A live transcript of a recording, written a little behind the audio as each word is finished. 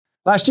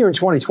Last year in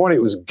 2020,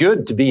 it was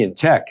good to be in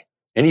tech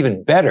and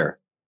even better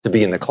to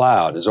be in the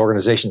cloud as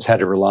organizations had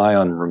to rely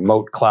on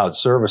remote cloud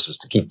services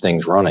to keep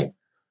things running.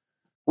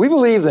 We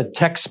believe that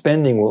tech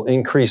spending will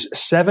increase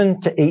 7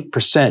 to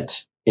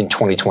 8% in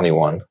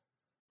 2021,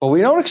 but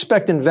we don't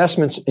expect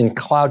investments in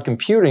cloud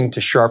computing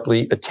to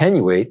sharply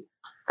attenuate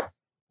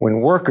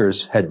when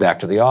workers head back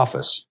to the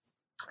office.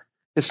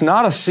 It's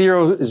not a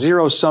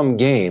zero-sum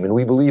game, and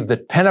we believe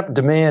that pent-up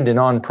demand in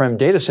on-prem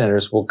data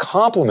centers will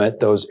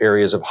complement those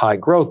areas of high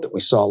growth that we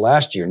saw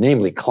last year,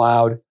 namely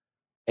cloud,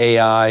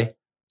 AI,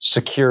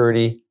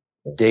 security,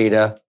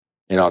 data,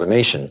 and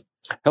automation.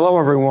 Hello,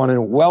 everyone,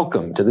 and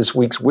welcome to this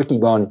week's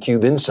Wikibon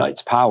Cube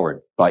Insights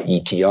powered by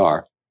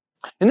ETR.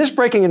 In this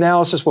breaking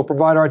analysis, we'll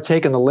provide our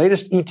take on the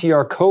latest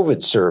ETR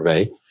COVID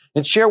survey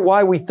and share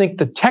why we think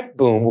the tech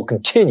boom will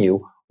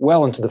continue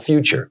well into the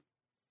future.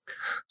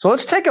 So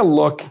let's take a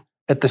look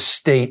at the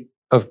state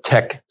of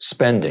tech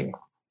spending.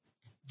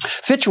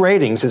 Fitch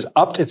Ratings has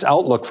upped its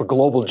outlook for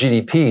global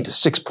GDP to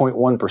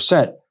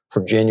 6.1%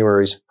 from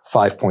January's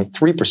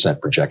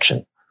 5.3%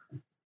 projection.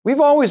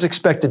 We've always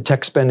expected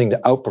tech spending to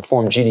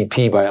outperform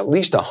GDP by at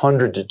least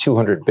 100 to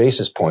 200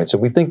 basis points,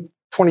 and we think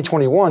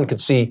 2021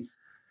 could see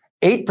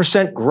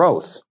 8%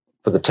 growth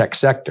for the tech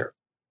sector.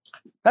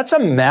 That's a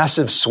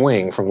massive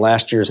swing from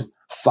last year's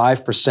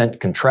 5%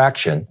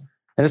 contraction,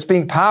 and it's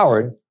being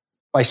powered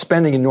by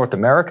spending in North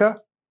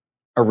America,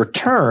 a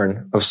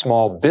return of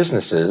small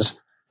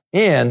businesses,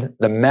 and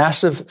the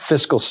massive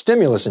fiscal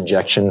stimulus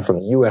injection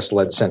from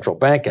U.S.-led central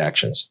bank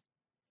actions.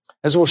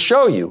 As we'll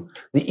show you,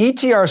 the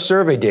ETR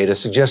survey data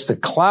suggests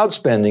that cloud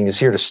spending is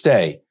here to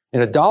stay,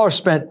 and a dollar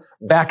spent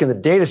back in the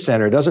data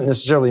center doesn't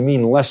necessarily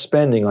mean less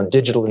spending on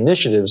digital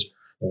initiatives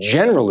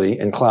generally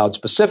and cloud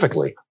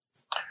specifically.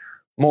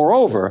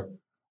 Moreover,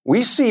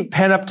 we see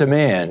pent-up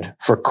demand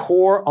for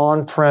core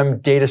on-prem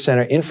data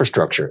center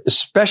infrastructure,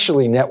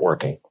 especially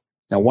networking.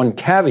 Now, one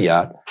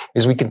caveat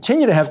is we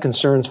continue to have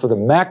concerns for the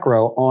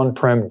macro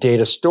on-prem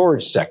data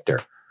storage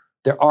sector.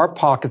 There are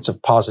pockets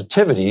of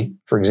positivity.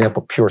 For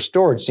example, Pure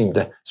Storage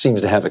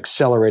seems to have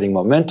accelerating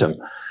momentum.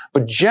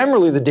 But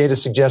generally, the data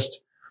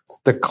suggests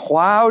the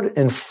cloud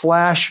and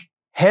flash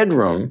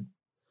headroom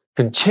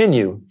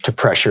continue to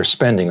pressure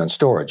spending on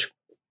storage.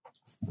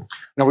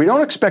 Now, we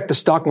don't expect the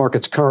stock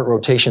market's current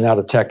rotation out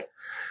of tech.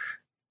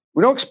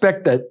 We don't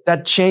expect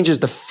that changes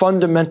the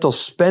fundamental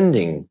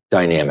spending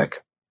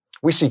dynamic.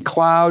 We see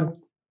cloud,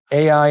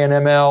 AI and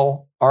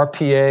ML,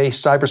 RPA,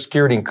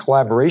 cybersecurity, and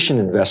collaboration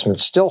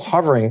investments still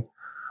hovering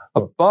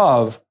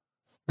above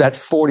that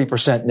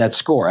 40% net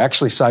score.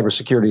 Actually,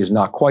 cybersecurity is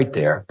not quite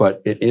there,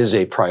 but it is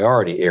a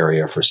priority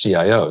area for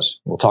CIOs.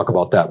 We'll talk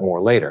about that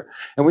more later.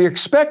 And we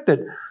expect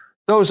that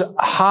those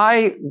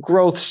high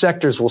growth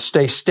sectors will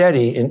stay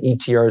steady in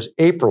ETR's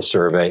April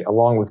survey,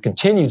 along with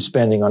continued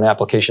spending on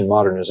application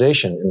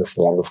modernization in the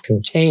form of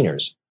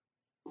containers.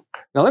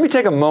 Now, let me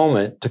take a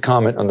moment to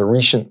comment on the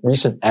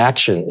recent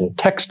action in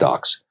tech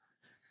stocks.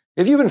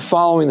 If you've been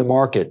following the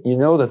market, you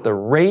know that the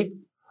rate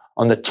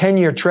on the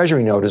 10-year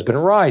Treasury note has been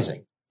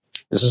rising.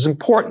 This is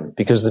important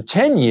because the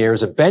 10-year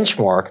is a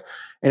benchmark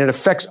and it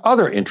affects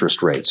other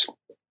interest rates.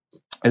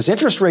 As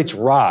interest rates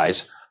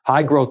rise,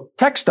 high growth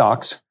tech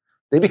stocks,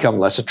 they become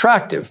less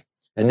attractive.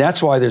 And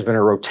that's why there's been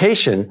a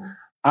rotation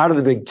out of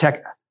the big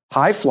tech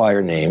high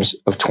flyer names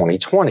of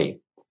 2020.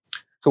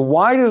 So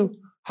why do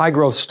high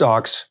growth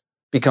stocks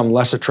become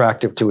less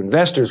attractive to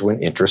investors when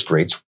interest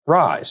rates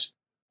rise?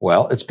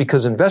 Well, it's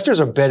because investors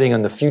are betting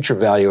on the future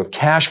value of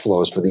cash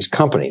flows for these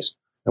companies.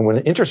 And when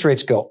interest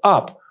rates go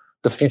up,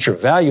 the future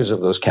values of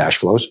those cash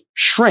flows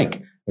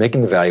shrink, making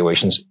the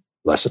valuations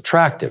less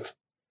attractive.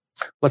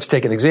 Let's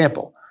take an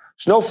example.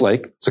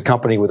 Snowflake is a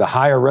company with a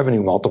higher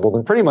revenue multiple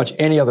than pretty much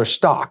any other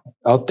stock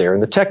out there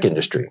in the tech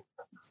industry.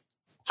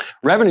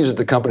 Revenues at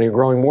the company are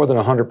growing more than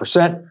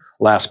 100%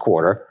 last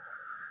quarter,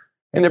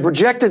 and they're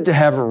projected to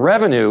have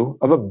revenue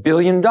of $1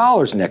 billion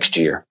next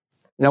year.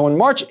 Now, on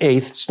March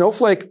 8th,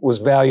 Snowflake was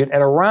valued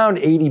at around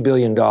 $80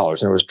 billion,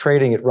 and it was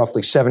trading at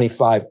roughly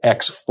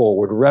 75x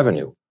forward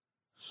revenue.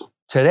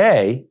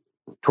 Today,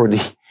 toward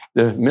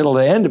the middle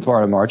to end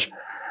part of March,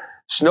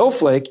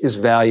 Snowflake is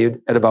valued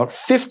at about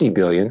 $50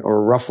 billion,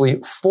 or roughly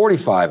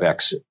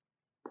 45x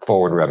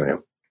forward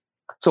revenue.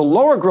 So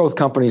lower growth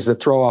companies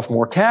that throw off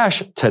more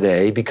cash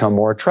today become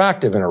more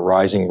attractive in a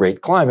rising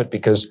rate climate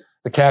because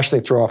the cash they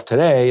throw off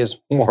today is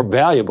more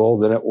valuable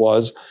than it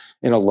was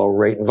in a low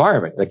rate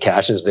environment. The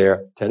cash is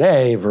there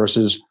today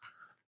versus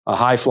a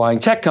high flying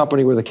tech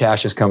company where the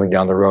cash is coming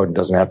down the road and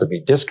doesn't have to be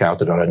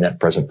discounted on a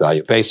net present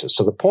value basis.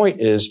 So the point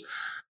is,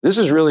 this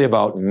is really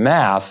about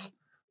math,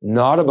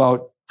 not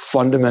about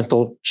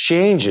fundamental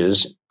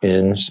changes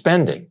in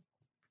spending.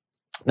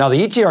 Now,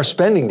 the ETR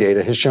spending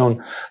data has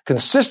shown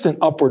consistent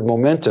upward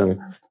momentum,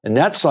 and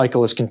that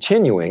cycle is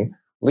continuing,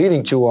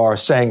 leading to our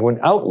sanguine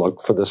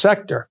outlook for the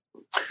sector.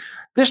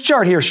 This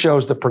chart here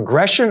shows the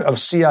progression of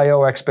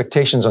CIO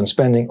expectations on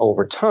spending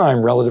over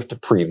time relative to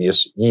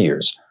previous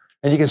years.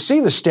 And you can see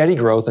the steady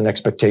growth in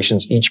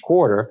expectations each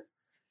quarter,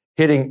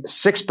 hitting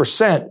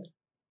 6%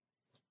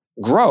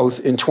 growth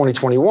in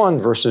 2021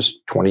 versus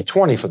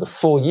 2020 for the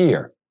full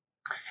year.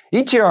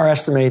 ETR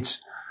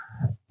estimates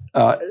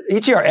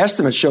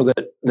show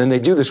that, then they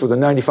do this with a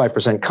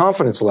 95%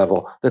 confidence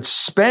level, that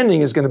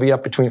spending is going to be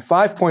up between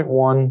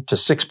 5.1 to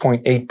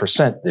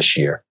 6.8% this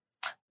year.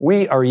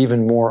 We are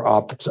even more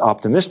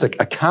optimistic,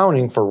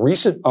 accounting for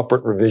recent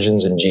upward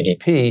revisions in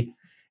GDP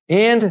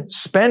and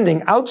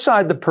spending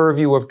outside the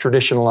purview of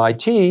traditional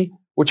IT,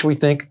 which we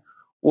think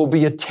will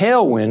be a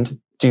tailwind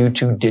due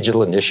to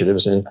digital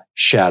initiatives and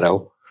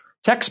shadow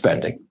tech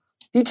spending.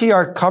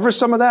 ETR covers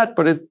some of that,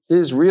 but it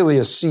is really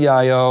a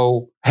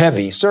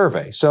CIO-heavy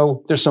survey.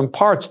 So there's some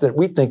parts that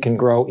we think can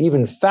grow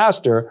even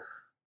faster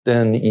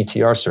than the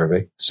ETR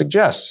survey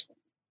suggests.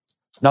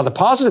 Now, the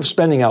positive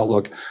spending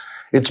outlook,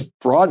 it's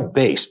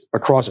broad-based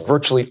across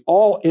virtually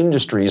all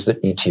industries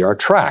that ETR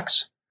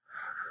tracks.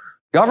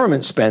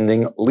 Government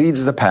spending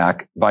leads the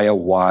pack by a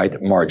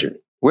wide margin,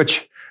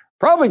 which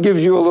probably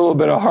gives you a little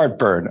bit of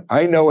heartburn.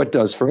 I know it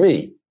does for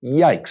me.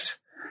 Yikes.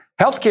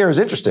 Healthcare is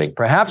interesting.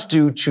 Perhaps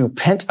due to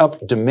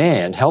pent-up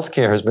demand,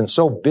 healthcare has been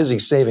so busy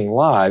saving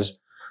lives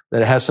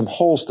that it has some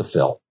holes to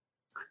fill.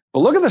 But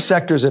look at the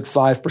sectors at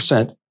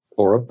 5%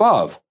 or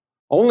above.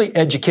 Only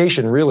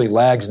education really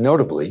lags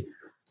notably.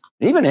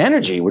 Even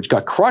energy, which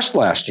got crushed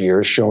last year,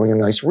 is showing a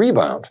nice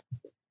rebound.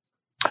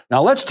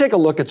 Now let's take a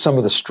look at some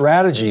of the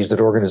strategies that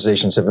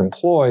organizations have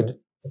employed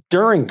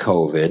during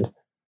COVID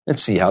and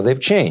see how they've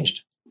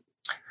changed.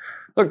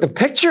 Look, the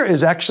picture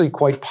is actually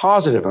quite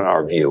positive in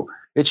our view.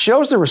 It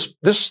shows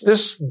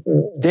this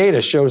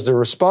data shows the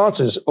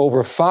responses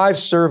over 5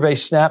 survey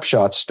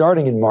snapshots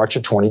starting in March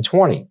of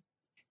 2020.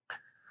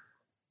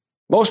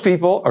 Most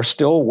people are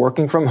still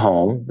working from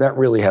home. That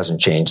really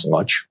hasn't changed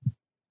much.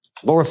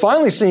 But we're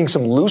finally seeing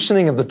some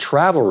loosening of the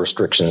travel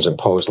restrictions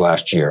imposed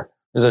last year.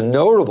 There's a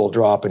notable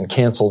drop in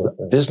canceled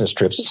business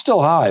trips. It's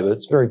still high, but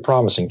it's a very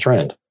promising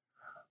trend.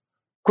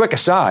 Quick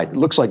aside, it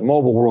looks like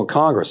Mobile World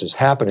Congress is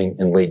happening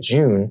in late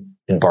June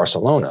in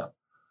Barcelona.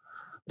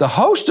 The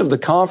host of the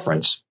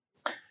conference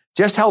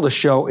just held a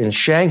show in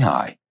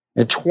Shanghai,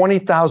 and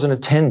 20,000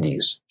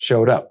 attendees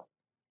showed up.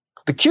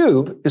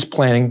 theCUBE is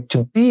planning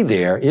to be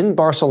there in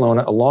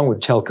Barcelona along with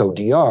Telco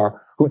DR,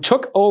 who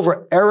took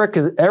over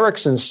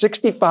Ericsson's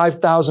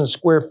 65,000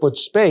 square foot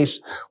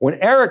space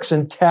when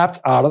Ericsson tapped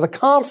out of the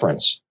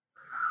conference.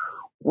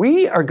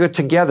 We are good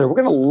together.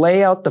 We're going to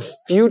lay out the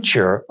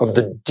future of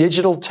the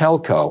digital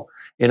telco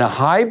in a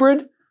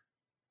hybrid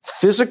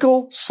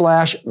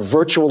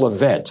physical/virtual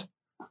event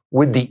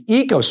with the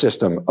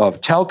ecosystem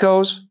of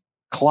telcos,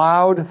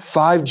 cloud,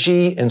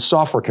 5G, and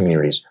software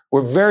communities.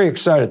 We're very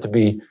excited to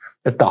be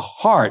at the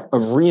heart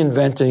of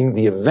reinventing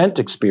the event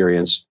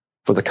experience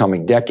for the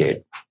coming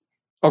decade.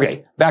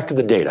 Okay, back to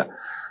the data.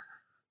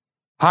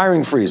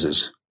 Hiring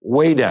freezes,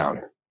 way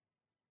down.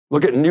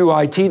 Look at new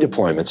IT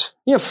deployments.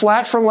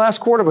 Flat from last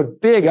quarter,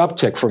 but big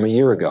uptick from a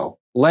year ago.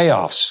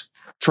 Layoffs,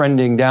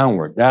 trending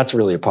downward. That's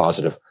really a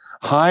positive.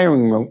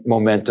 Hiring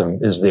momentum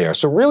is there.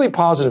 So really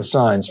positive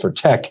signs for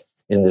tech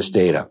in this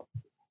data.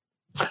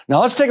 Now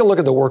let's take a look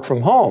at the work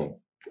from home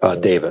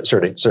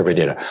survey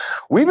data.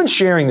 We've been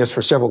sharing this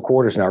for several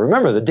quarters now.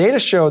 Remember, the data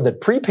showed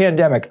that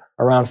pre-pandemic,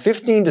 around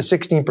 15 to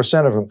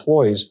 16% of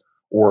employees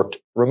worked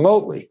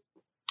remotely.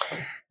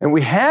 And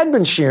we had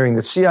been sharing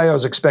that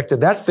CIOs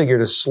expected that figure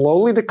to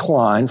slowly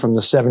decline from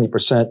the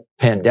 70%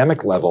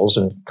 pandemic levels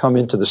and come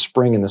into the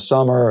spring and the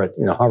summer at,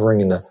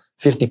 hovering in the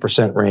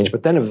 50% range,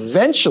 but then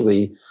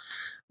eventually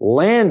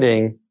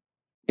landing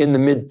in the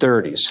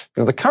mid-30s.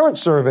 The current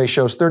survey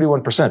shows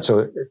 31%.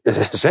 So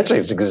essentially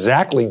it's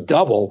exactly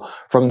double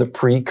from the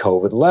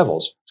pre-COVID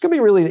levels. It's going to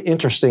be really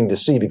interesting to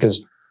see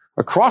because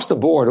across the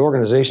board,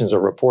 organizations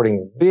are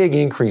reporting big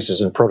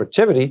increases in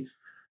productivity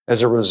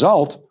as a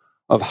result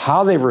of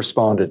how they've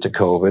responded to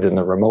COVID and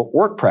the remote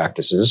work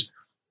practices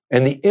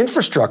and the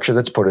infrastructure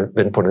that's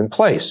been put in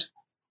place.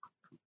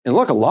 And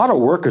look, a lot of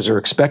workers are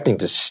expecting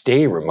to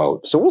stay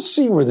remote. So we'll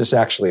see where this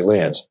actually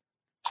lands.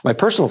 My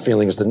personal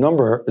feeling is the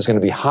number is going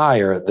to be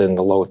higher than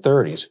the low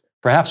 30s,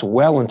 perhaps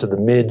well into the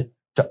mid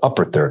to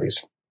upper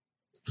 30s.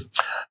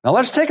 Now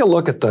let's take a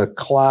look at the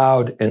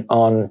cloud and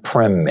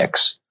on-prem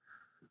mix.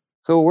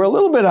 So we're a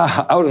little bit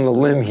out on a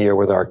limb here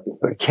with our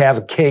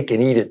have cake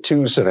and eat it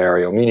too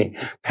scenario, meaning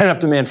pent-up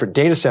demand for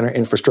data center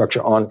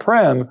infrastructure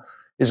on-prem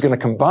is going to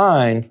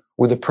combine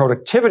with the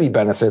productivity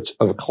benefits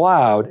of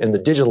cloud and the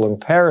digital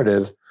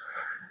imperative.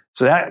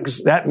 So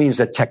that means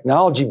that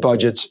technology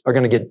budgets are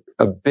going to get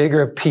a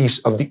bigger piece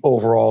of the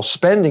overall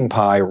spending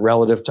pie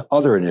relative to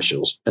other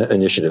initiatives,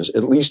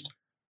 at least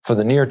for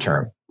the near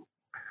term.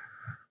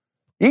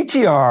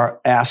 ETR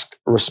asked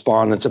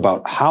respondents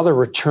about how the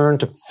return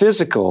to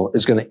physical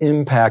is going to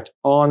impact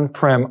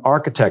on-prem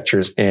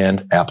architectures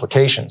and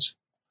applications.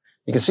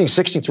 You can see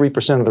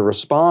 63% of the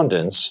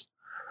respondents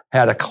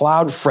had a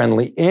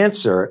cloud-friendly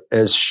answer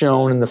as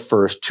shown in the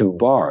first 2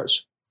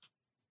 bars,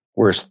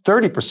 whereas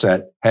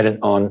 30% had an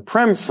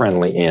on-prem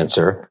friendly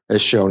answer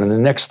as shown in the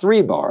next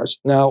 3 bars.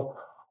 Now,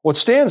 what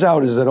stands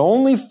out is that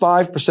only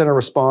 5% of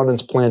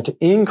respondents plan to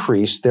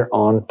increase their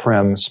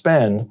on-prem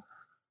spend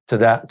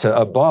to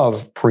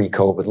above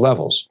pre-COVID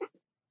levels.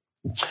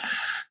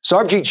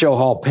 Sarbjeet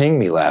Johal pinged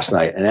me last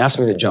night and asked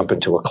me to jump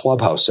into a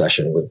Clubhouse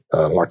session with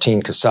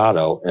Martin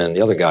Casado and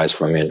the other guys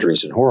from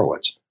Andreessen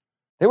Horowitz.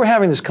 They were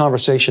having this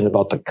conversation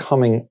about the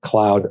coming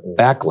cloud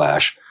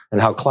backlash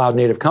and how cloud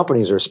native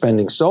companies are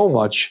spending so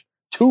much,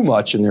 too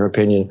much in their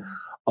opinion,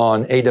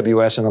 on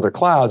AWS and other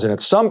clouds. And at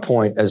some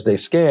point, as they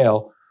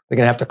scale, they're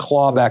going to have to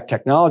claw back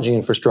technology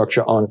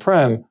infrastructure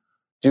on-prem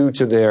due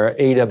to their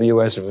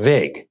AWS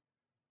VIG.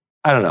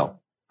 I don't know.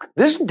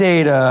 This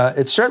data,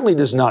 it certainly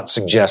does not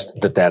suggest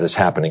that that is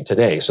happening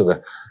today. So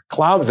the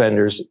cloud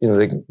vendors,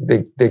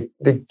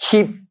 they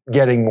keep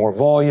getting more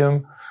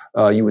volume.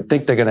 You would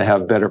think they're going to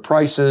have better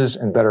prices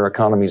and better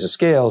economies of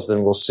scales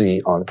than we'll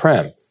see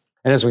on-prem.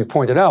 And as we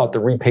pointed out, the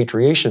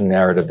repatriation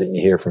narrative that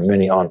you hear from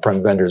many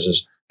on-prem vendors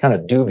is kind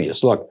of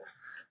dubious. Look,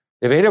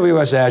 if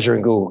AWS, Azure,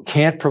 and Google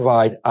can't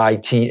provide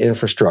IT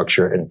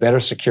infrastructure and better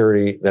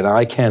security than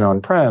I can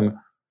on-prem,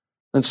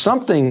 then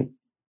something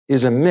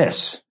is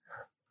amiss.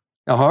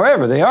 Now,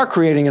 however, they are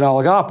creating an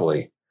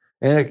oligopoly.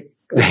 And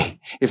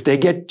if they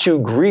get too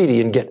greedy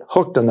and get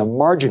hooked on the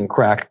margin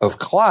crack of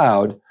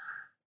cloud,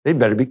 they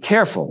better be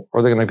careful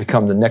or they're going to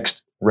become the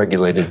next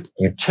regulated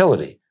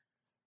utility.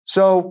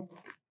 So,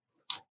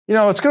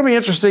 it's going to be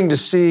interesting to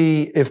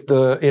see if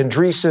the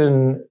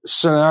Andreessen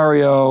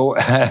scenario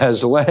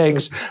has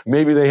legs.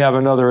 Maybe they have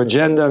another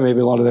agenda. Maybe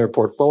a lot of their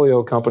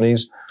portfolio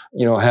companies,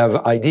 have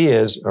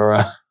ideas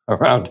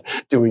around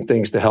doing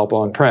things to help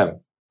on-prem.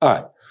 All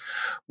right.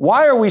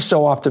 Why are we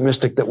so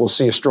optimistic that we'll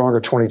see a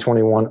stronger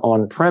 2021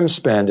 on-prem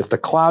spend if the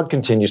cloud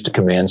continues to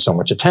command so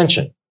much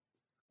attention?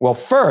 Well,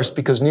 first,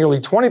 because nearly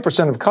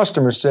 20% of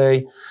customers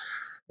say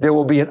there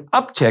will be an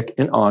uptick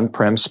in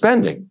on-prem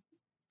spending.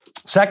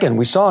 Second,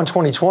 we saw in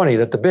 2020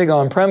 that the big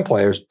on-prem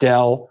players,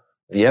 Dell,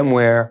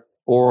 VMware,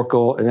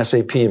 Oracle, and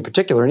SAP in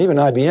particular, and even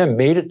IBM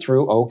made it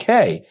through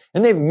okay.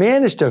 And they've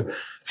managed to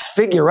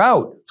figure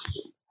out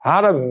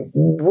how to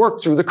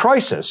work through the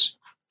crisis.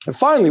 And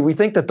finally, we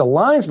think that the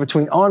lines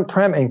between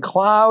on-prem and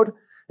cloud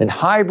and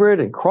hybrid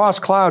and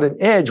cross-cloud and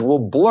edge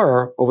will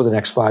blur over the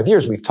next 5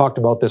 years. We've talked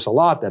about this a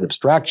lot, that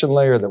abstraction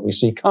layer that we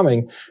see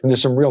coming, and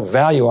there's some real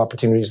value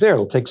opportunities there.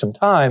 It'll take some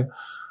time,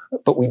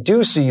 but we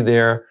do see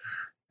there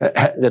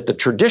that the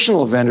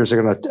traditional vendors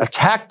are going to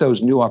attack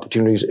those new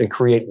opportunities and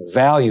create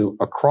value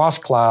across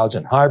clouds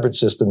and hybrid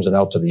systems and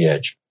out to the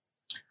edge.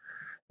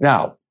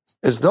 Now,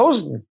 as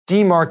those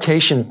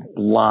demarcation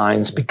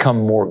lines become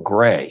more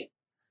gray,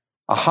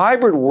 a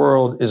hybrid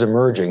world is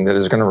emerging that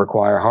is going to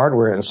require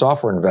hardware and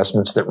software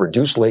investments that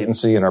reduce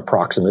latency and are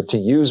proximate to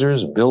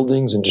users,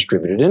 buildings, and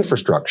distributed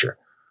infrastructure.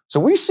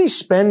 So we see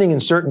spending in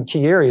certain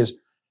key areas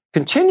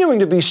continuing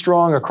to be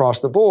strong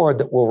across the board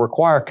that will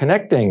require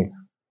connecting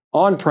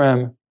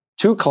on-prem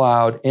to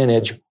cloud and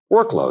edge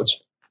workloads.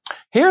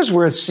 Here's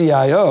where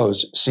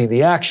CIOs see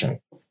the action.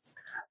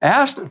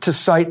 Asked to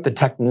cite the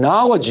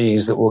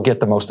technologies that will get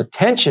the most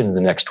attention in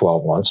the next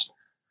 12 months,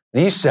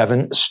 these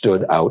 7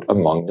 stood out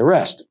among the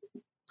rest.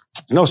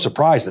 No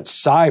surprise that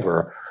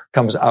cyber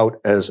comes out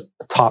as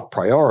a top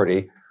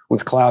priority,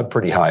 with cloud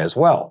pretty high as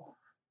well.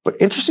 But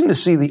interesting to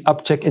see the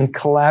uptick in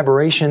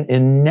collaboration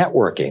in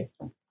networking.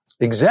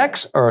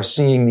 Execs are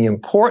seeing the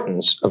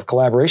importance of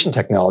collaboration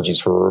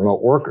technologies for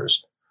remote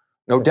workers.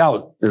 No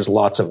doubt there's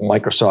lots of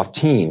Microsoft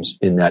Teams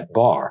in that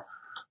bar,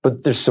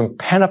 but there's some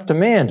pent-up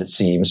demand, it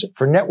seems,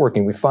 for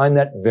networking. We find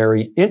that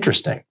very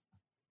interesting.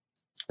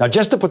 Now,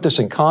 just to put this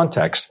in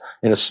context,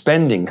 in a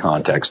spending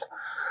context,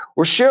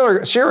 we'll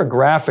share a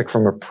graphic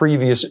from a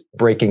previous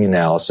Breaking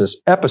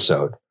Analysis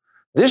episode.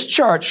 This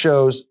chart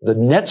shows the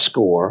net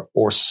score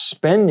or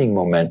spending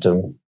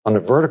momentum on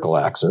the vertical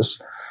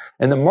axis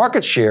and the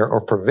market share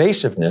or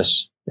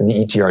pervasiveness in the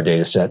ETR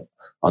dataset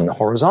on the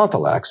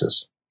horizontal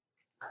axis.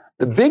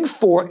 The big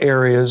 4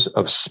 areas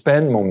of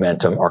spend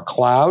momentum are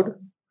cloud,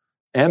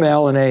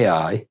 ML and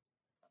AI,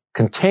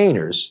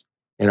 containers,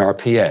 and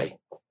RPA.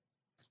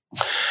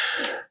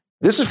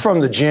 This is from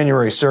the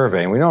January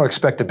survey, and we don't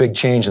expect a big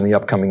change in the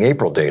upcoming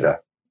April data.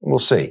 We'll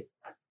see.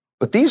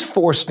 But these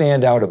 4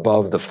 stand out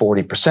above the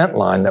 40%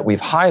 line that we've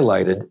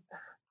highlighted,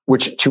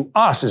 which to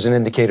us is an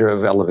indicator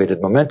of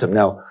elevated momentum.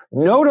 Now,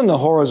 note on the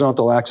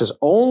horizontal axis,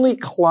 only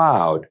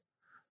cloud.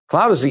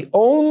 Cloud is the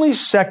only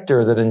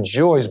sector that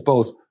enjoys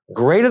both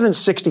greater than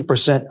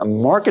 60%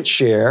 market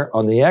share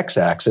on the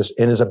x-axis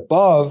and is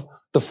above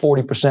the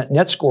 40%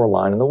 net score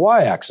line on the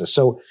y-axis.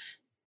 So,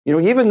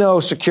 even though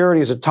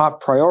security is a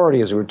top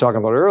priority, as we were talking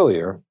about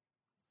earlier,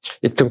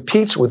 it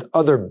competes with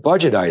other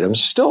budget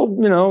items, still,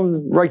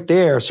 right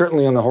there,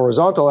 certainly on the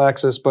horizontal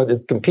axis, but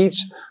it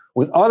competes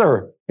with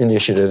other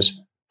initiatives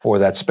for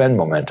that spend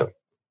momentum.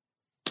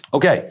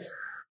 Okay.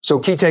 So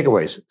key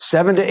takeaways: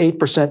 7 to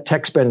 8%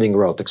 tech spending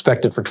growth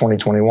expected for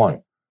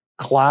 2021.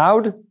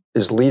 Cloud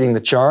is leading the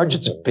charge.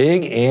 It's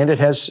big and it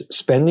has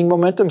spending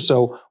momentum.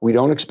 So we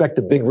don't expect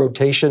a big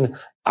rotation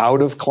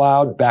out of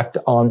cloud back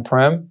to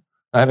on-prem.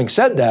 Now, having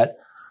said that,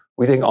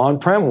 we think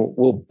on-prem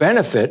will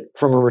benefit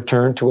from a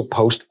return to a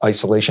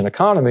post-isolation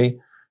economy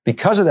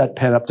because of that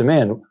pent-up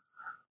demand.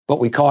 But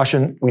we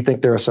caution, we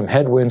think there are some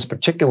headwinds,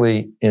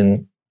 particularly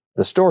in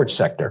the storage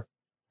sector.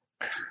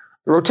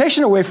 The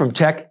rotation away from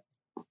tech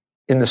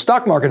in the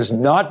stock market is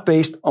not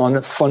based on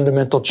a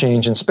fundamental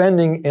change in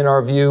spending, in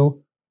our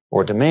view,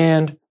 or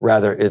demand.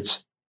 Rather,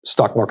 it's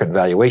stock market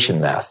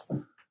valuation math.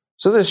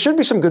 So there should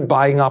be some good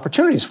buying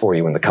opportunities for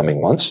you in the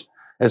coming months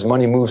as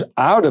money moves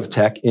out of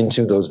tech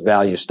into those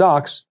value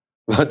stocks.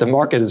 But the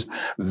market is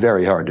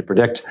very hard to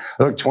predict.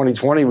 Look,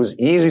 2020 was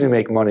easy to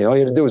make money. All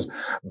you had to do was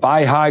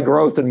buy high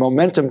growth and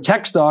momentum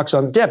tech stocks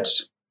on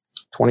dips.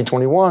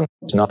 2021,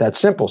 it's not that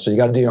simple. So you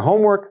got to do your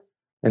homework.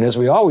 And as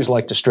we always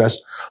like to stress,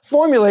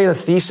 formulate a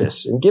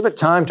thesis and give it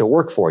time to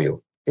work for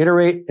you.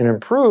 Iterate and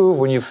improve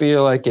when you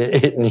feel like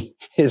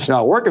it's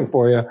not working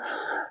for you.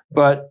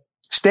 But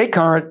stay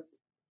current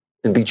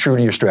and be true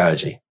to your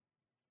strategy.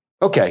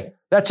 Okay,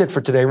 that's it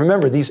for today.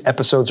 Remember, these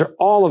episodes are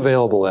all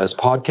available as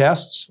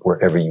podcasts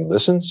wherever you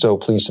listen, so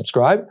please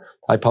subscribe.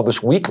 I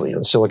publish weekly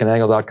on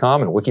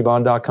siliconangle.com and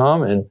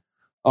wikibon.com, and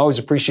I always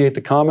appreciate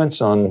the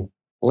comments on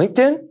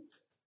LinkedIn.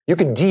 You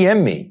can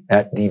DM me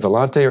at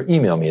dvellante or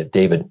email me at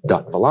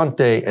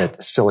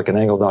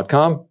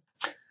david.vellante@siliconangle.com.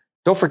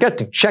 Don't forget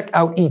to check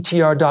out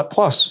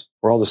etr.plus,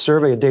 where all the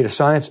survey and data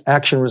science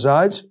action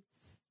resides.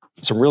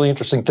 Some really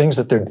interesting things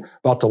that they're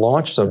about to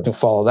launch, so do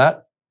follow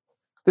that.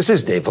 This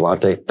is Dave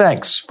Vellante.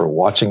 Thanks for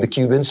watching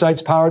theCUBE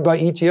Insights powered by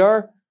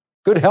ETR.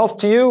 Good health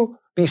to you.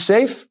 Be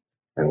safe,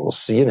 and we'll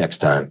see you next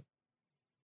time.